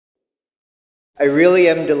I really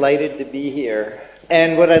am delighted to be here.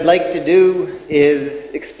 And what I'd like to do is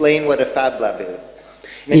explain what a Fab Lab is.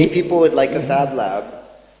 Many people would like a Fab Lab,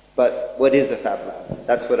 but what is a Fab Lab?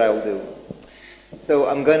 That's what I'll do. So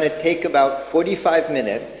I'm going to take about 45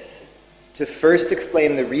 minutes to first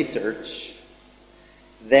explain the research,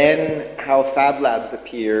 then how Fab Labs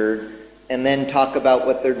appeared, and then talk about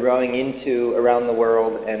what they're growing into around the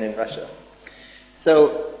world and in Russia.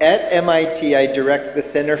 So at MIT, I direct the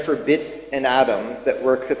Center for Bits and Atoms that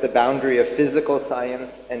works at the boundary of physical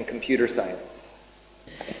science and computer science.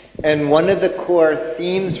 And one of the core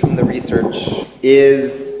themes from the research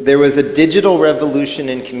is there was a digital revolution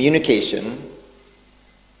in communication,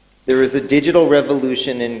 there was a digital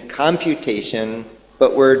revolution in computation,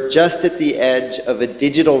 but we're just at the edge of a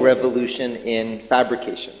digital revolution in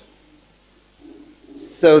fabrication.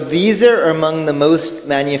 So these are among the most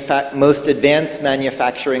advanced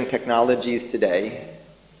manufacturing technologies today.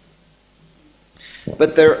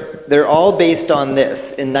 But they're all based on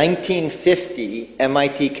this. In 1950,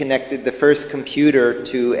 MIT connected the first computer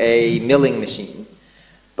to a milling machine.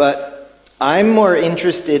 But I'm more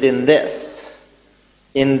interested in this.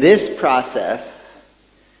 In this process,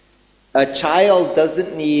 a child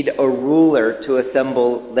doesn't need a ruler to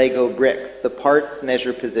assemble Lego bricks. The parts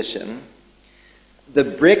measure position. The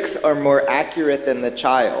bricks are more accurate than the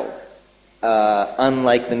child,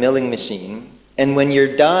 unlike the milling machine. And when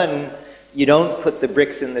you're done, you don't put the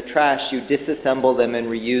bricks in the trash, you disassemble them and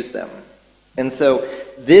reuse them. And so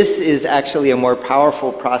this is actually a more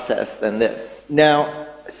powerful process than this. Now,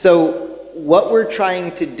 so what we're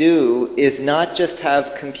trying to do is not just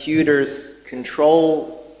have computers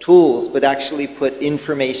control tools, but actually put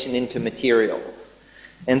information into materials.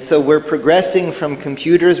 And so we're progressing from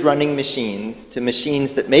computers running machines to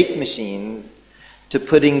machines that make machines, to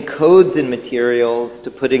putting codes in materials,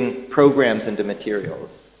 to putting programs into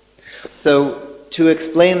materials. So to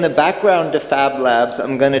explain the background to Fab Labs,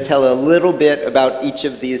 I'm going to tell a little bit about each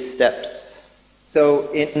of these steps.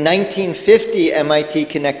 So in 1950, MIT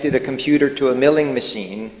connected a computer to a milling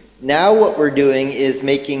machine. Now what we're doing is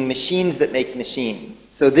making machines that make machines.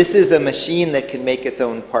 So this is a machine that can make its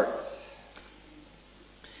own parts.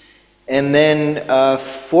 And then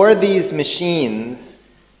for these machines,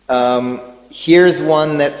 here's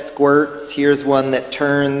one that squirts, here's one that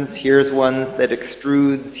turns, here's one that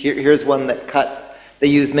extrudes, here's one that cuts. They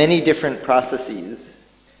use many different processes.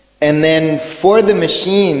 And then for the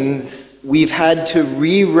machines, we've had to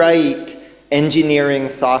rewrite engineering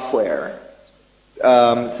software.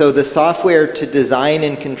 So the software to design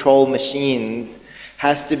and control machines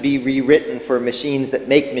has to be rewritten for machines that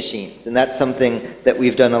make machines. And that's something that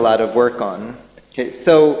we've done a lot of work on. Okay,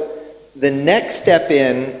 so the next step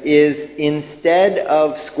in is, instead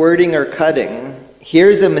of squirting or cutting,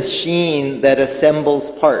 here's a machine that assembles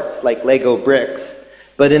parts like Lego bricks.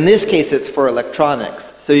 But in this case, it's for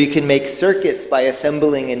electronics. So you can make circuits by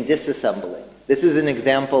assembling and disassembling. This is an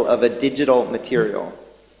example of a digital material.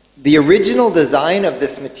 The original design of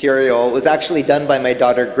this material was actually done by my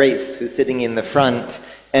daughter Grace, who's sitting in the front,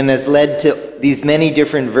 and has led to these many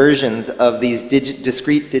different versions of these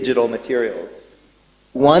discrete digital materials.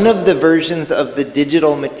 One of the versions of the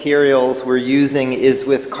digital materials we're using is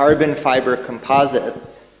with carbon fiber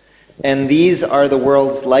composites, and these are the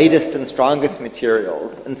world's lightest and strongest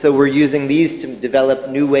materials. And so we're using these to develop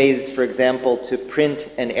new ways, for example, to print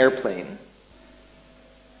an airplane.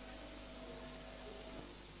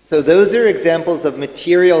 So those are examples of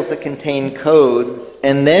materials that contain codes,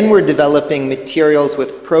 and then we're developing materials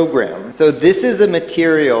with programs. So this is a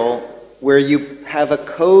material where you have a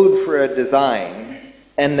code for a design,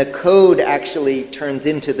 and the code actually turns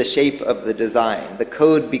into the shape of the design. The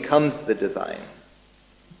code becomes the design.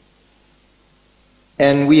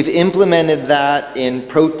 And we've implemented that in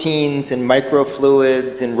proteins, in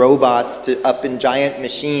microfluids, in robots, up in giant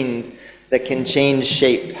machines that can change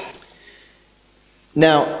shape.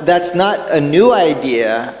 Now, that's not a new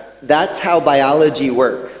idea. That's how biology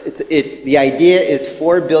works. The idea is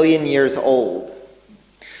 4 billion years old.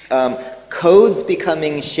 Codes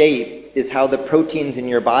becoming shape is how the proteins in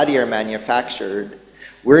your body are manufactured.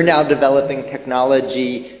 We're now developing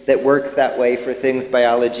technology that works that way for things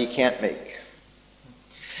biology can't make.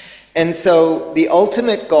 And so the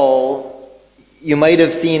ultimate goal, you might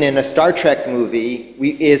have seen in a Star Trek movie,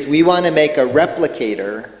 is we want to make a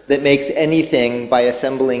replicator that makes anything by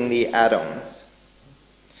assembling the atoms.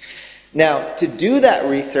 Now, to do that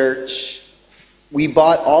research, we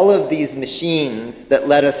bought all of these machines that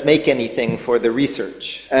let us make anything for the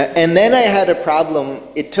research. And then I had a problem.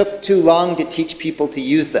 It took too long to teach people to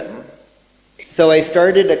use them. So I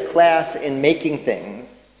started a class in making things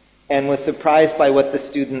and was surprised by what the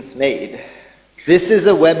students made. This is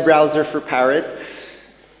a web browser for parrots.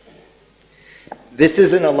 This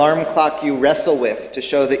is an alarm clock you wrestle with to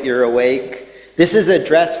show that you're awake. This is a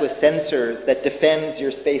dress with sensors that defends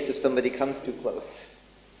your space if somebody comes too close.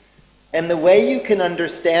 And the way you can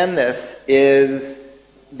understand this is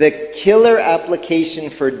the killer application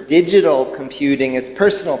for digital computing is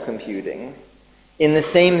personal computing. In the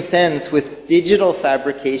same sense, with digital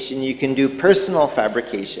fabrication, you can do personal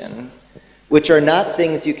fabrication, which are not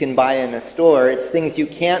things you can buy in a store. It's things you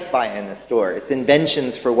can't buy in a store. It's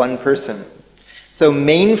inventions for one person. So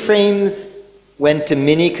mainframes went to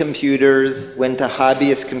mini computers, went to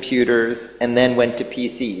hobbyist computers, and then went to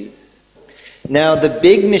PCs. Now, the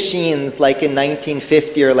big machines, like in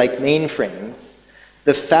 1950, are like mainframes.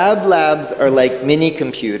 The Fab Labs are like mini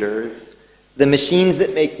computers. The machines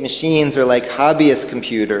that make machines are like hobbyist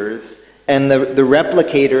computers. And the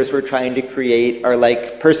replicators we're trying to create are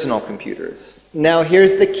like personal computers. Now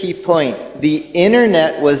here's the key point. The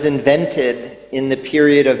internet was invented in the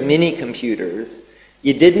period of mini computers.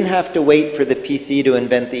 You didn't have to wait for the PC to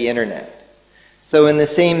invent the internet. So in the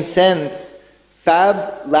same sense,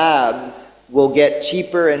 Fab Labs will get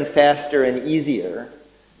cheaper and faster and easier,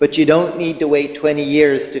 but you don't need to wait 20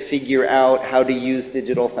 years to figure out how to use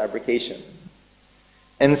digital fabrication.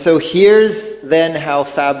 And so here's then how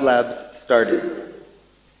Fab Labs started.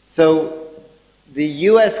 So the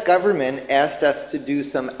US government asked us to do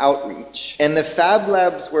some outreach, and the Fab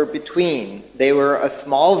Labs were between. They were a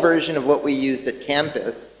small version of what we used at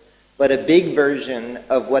campus, but a big version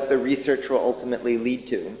of what the research will ultimately lead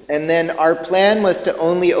to. And then our plan was to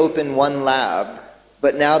only open one lab,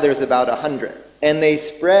 but now there's about 100. And they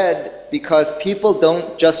spread because people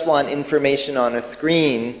don't just want information on a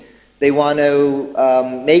screen. They want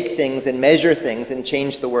to make things and measure things and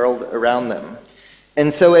change the world around them.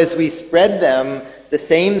 And so as we spread them, the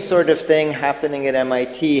same sort of thing happening at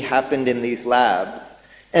MIT happened in these labs.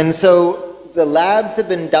 And so the labs have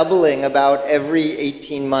been doubling about every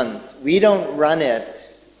 18 months. We don't run it,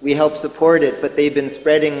 we help support it, but they've been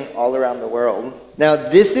spreading all around the world. Now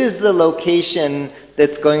this is the location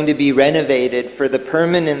that's going to be renovated for the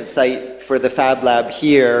permanent site for the Fab Lab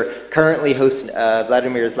here, currently hosts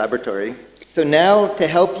Vladimir's laboratory. So now, to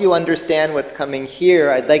help you understand what's coming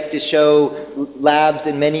here, I'd like to show labs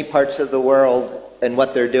in many parts of the world and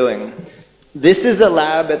what they're doing. This is a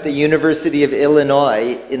lab at the University of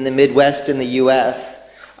Illinois in the Midwest in the US,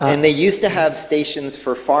 and they used to have stations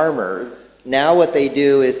for farmers. Now what they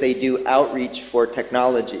do is they do outreach for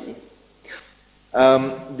technology.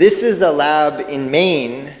 This is a lab in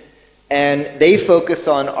Maine, and they focus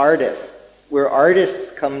on artists, where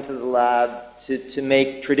artists come to the lab to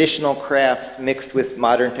make traditional crafts mixed with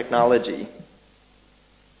modern technology.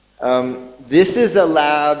 This is a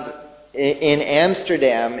lab in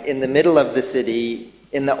Amsterdam, in the middle of the city,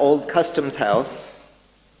 in the old customs house.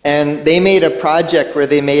 And they made a project where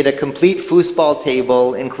they made a complete foosball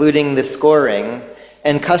table, including the scoring,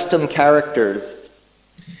 and custom characters.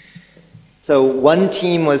 So one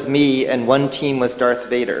team was me, and one team was Darth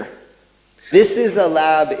Vader. This is a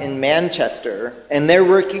lab in Manchester, and they're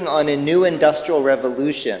working on a new industrial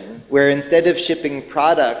revolution where instead of shipping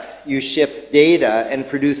products, you ship data and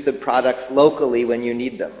produce the products locally when you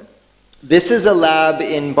need them. This is a lab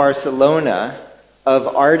in Barcelona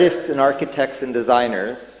of artists and architects and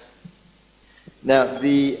designers. Now,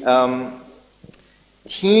 the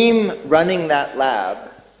team running that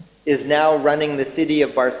lab is now running the city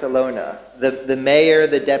of Barcelona. The mayor,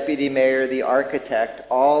 the deputy mayor, the architect,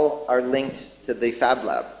 all are linked to the Fab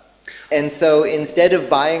Lab. And so instead of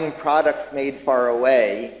buying products made far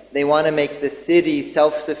away, they want to make the city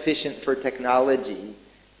self-sufficient for technology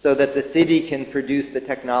so that the city can produce the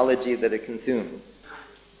technology that it consumes.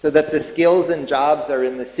 So that the skills and jobs are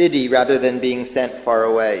in the city rather than being sent far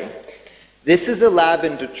away. This is a lab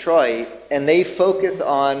in Detroit, and they focus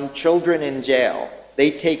on children in jail. They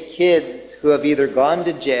take kids who have either gone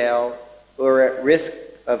to jail or are at risk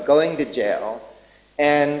of going to jail,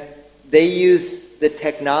 and they use the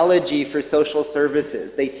technology for social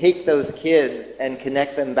services. They take those kids and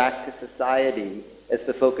connect them back to society as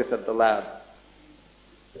the focus of the lab.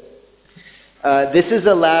 This is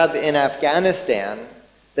a lab in Afghanistan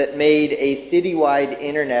that made a citywide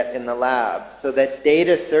internet in the lab so that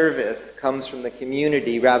data service comes from the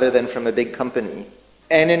community rather than from a big company.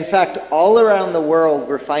 And in fact, all around the world,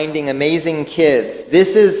 we're finding amazing kids.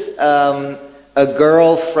 This is a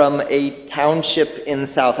girl from a township in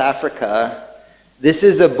South Africa. This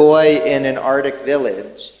is a boy in an Arctic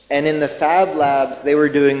village. And in the Fab Labs, they were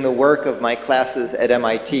doing the work of my classes at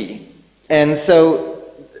MIT. And so,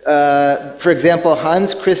 for example,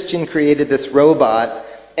 Hans Christian created this robot,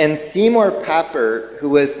 And Seymour Papert, who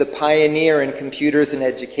was the pioneer in computers in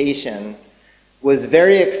education, was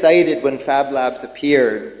very excited when Fab Labs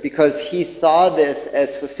appeared because he saw this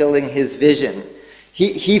as fulfilling his vision.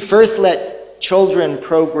 He first let children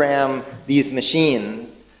program these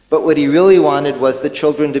machines, but what he really wanted was the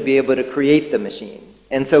children to be able to create the machine.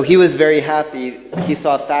 And so he was very happy. He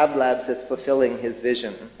saw Fab Labs as fulfilling his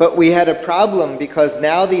vision. But we had a problem because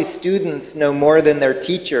now these students know more than their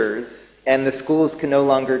teachers, and the schools can no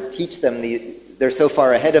longer teach them. They're so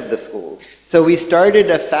far ahead of the schools. So we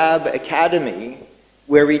started a Fab Academy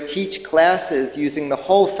where we teach classes using the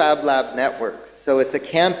whole Fab Lab network. So it's a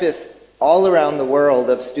campus all around the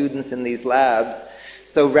world of students in these labs.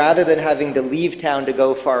 So rather than having to leave town to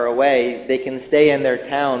go far away, they can stay in their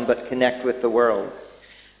town but connect with the world.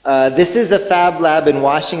 This is a Fab Lab in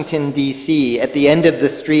Washington, D.C. At the end of the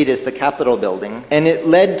street is the Capitol building. And it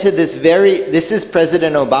led to this is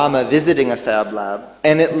President Obama visiting a Fab Lab.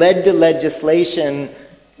 And it led to legislation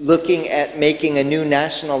looking at making a new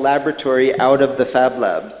national laboratory out of the Fab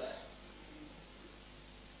Labs.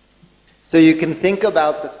 So you can think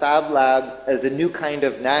about the Fab Labs as a new kind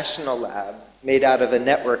of national lab made out of a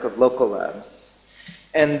network of local labs.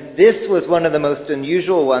 And this was one of the most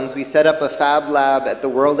unusual ones. We set up a Fab Lab at the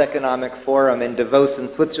World Economic Forum in Davos in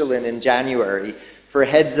Switzerland in January for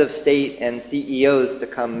heads of state and CEOs to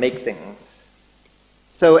come make things.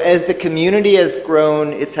 So as the community has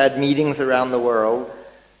grown, it's had meetings around the world.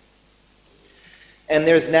 And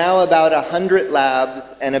there's now about 100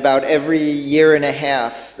 labs, and about every year and a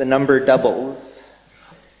half, the number doubles.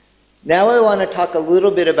 Now I want to talk a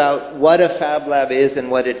little bit about what a Fab Lab is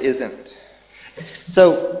and what it isn't.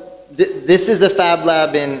 So this is a Fab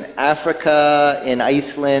Lab in Africa, in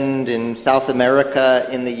Iceland, in South America,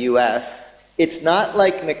 in the US. It's not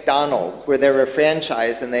like McDonald's, where they're a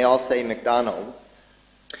franchise and they all say McDonald's.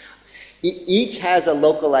 Each has a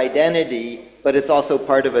local identity, but it's also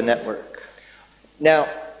part of a network. Now,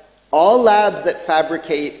 all labs that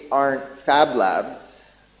fabricate aren't Fab Labs.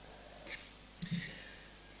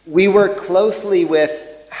 We work closely with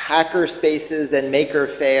hacker spaces and maker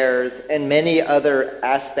fairs and many other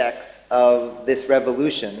aspects of this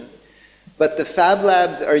revolution. But the Fab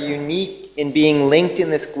Labs are unique in being linked in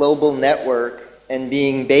this global network and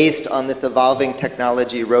being based on this evolving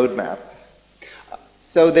technology roadmap.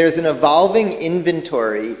 So there's an evolving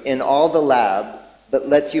inventory in all the labs that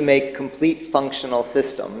lets you make complete functional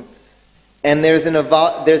systems. And there's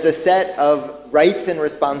a set of rights and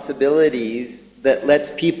responsibilities that lets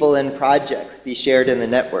people and projects be shared in the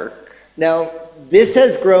network. Now, this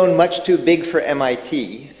has grown much too big for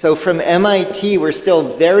MIT. So from MIT, we're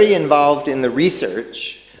still very involved in the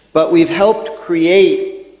research, but we've helped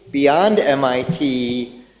create, beyond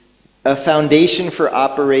MIT, a foundation for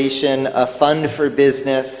operation, a fund for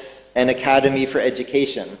business, an academy for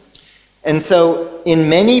education. And so in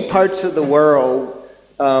many parts of the world,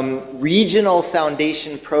 regional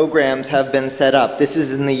foundation programs have been set up. This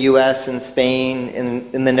is in the US and Spain,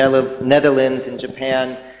 in the Netherlands and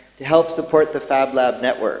Japan, to help support the Fab Lab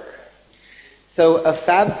network. So a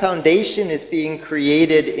Fab Foundation is being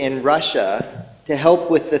created in Russia to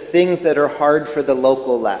help with the things that are hard for the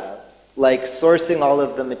local labs, like sourcing all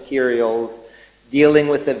of the materials, dealing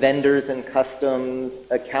with the vendors and customs,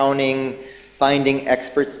 accounting, finding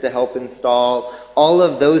experts to help install, all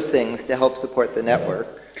of those things to help support the network.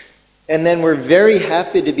 And then we're very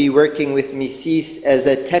happy to be working with MISIS as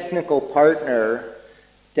a technical partner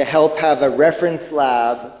to help have a reference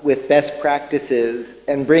lab with best practices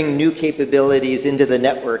and bring new capabilities into the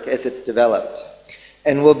network as it's developed.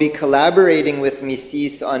 And we'll be collaborating with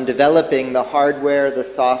MISIS on developing the hardware, the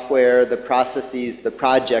software, the processes, the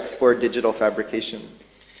projects for digital fabrication.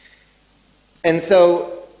 And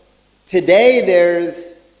so today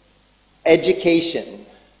there's education,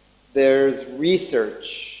 there's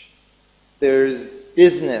research, there's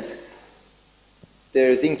business,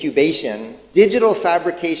 there's incubation. Digital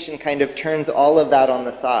fabrication kind of turns all of that on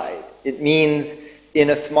the side. It means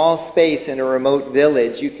in a small space in a remote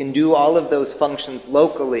village, you can do all of those functions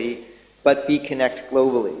locally, but connect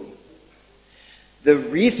globally. The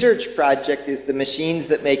research project is the machines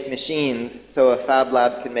that make machines, so a Fab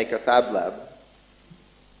Lab can make a Fab Lab.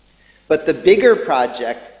 But the bigger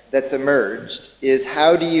project that's emerged is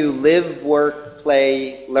how do you live, work,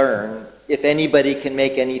 play, learn if anybody can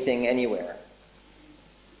make anything anywhere?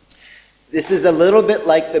 This is a little bit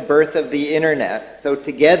like the birth of the internet. So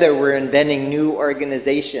together we're inventing new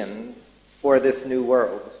organizations for this new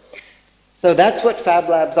world. So that's what Fab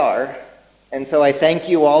Labs are. And so I thank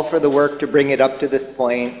you all for the work to bring it up to this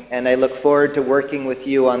point, and I look forward to working with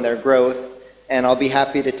you on their growth, and I'll be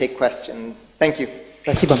happy to take questions. Thank you.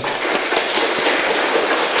 Спасибо.